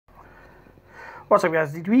What's up,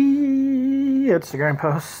 guys? Instagram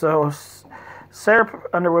post. So, Sarah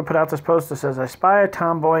Underwood put out this post that says, I spy a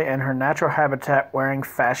tomboy in her natural habitat wearing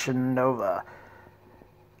Fashion Nova.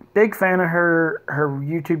 Big fan of her. Her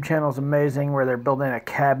YouTube channel is amazing, where they're building a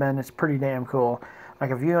cabin. It's pretty damn cool.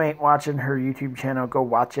 Like, if you ain't watching her YouTube channel, go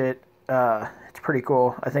watch it. It's pretty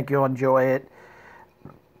cool. I think you'll enjoy it.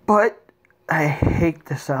 But I hate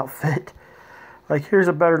this outfit. Like, here's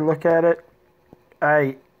a better look at it.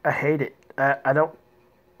 I hate it. I don't...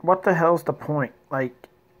 What the hell's the point? Like,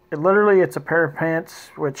 it's a pair of pants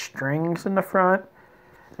with strings in the front,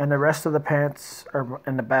 and the rest of the pants are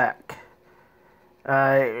in the back.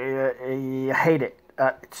 I hate it.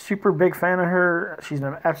 Super big fan of her. She's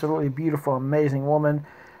an absolutely beautiful, amazing woman.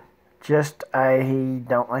 Just, I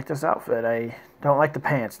don't like this outfit. I don't like the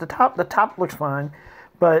pants. The top looks fine,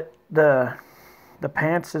 but the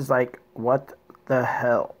pants is like, what the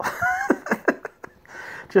hell?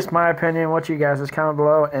 Just my opinion. What you guys, just comment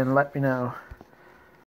below and let me know.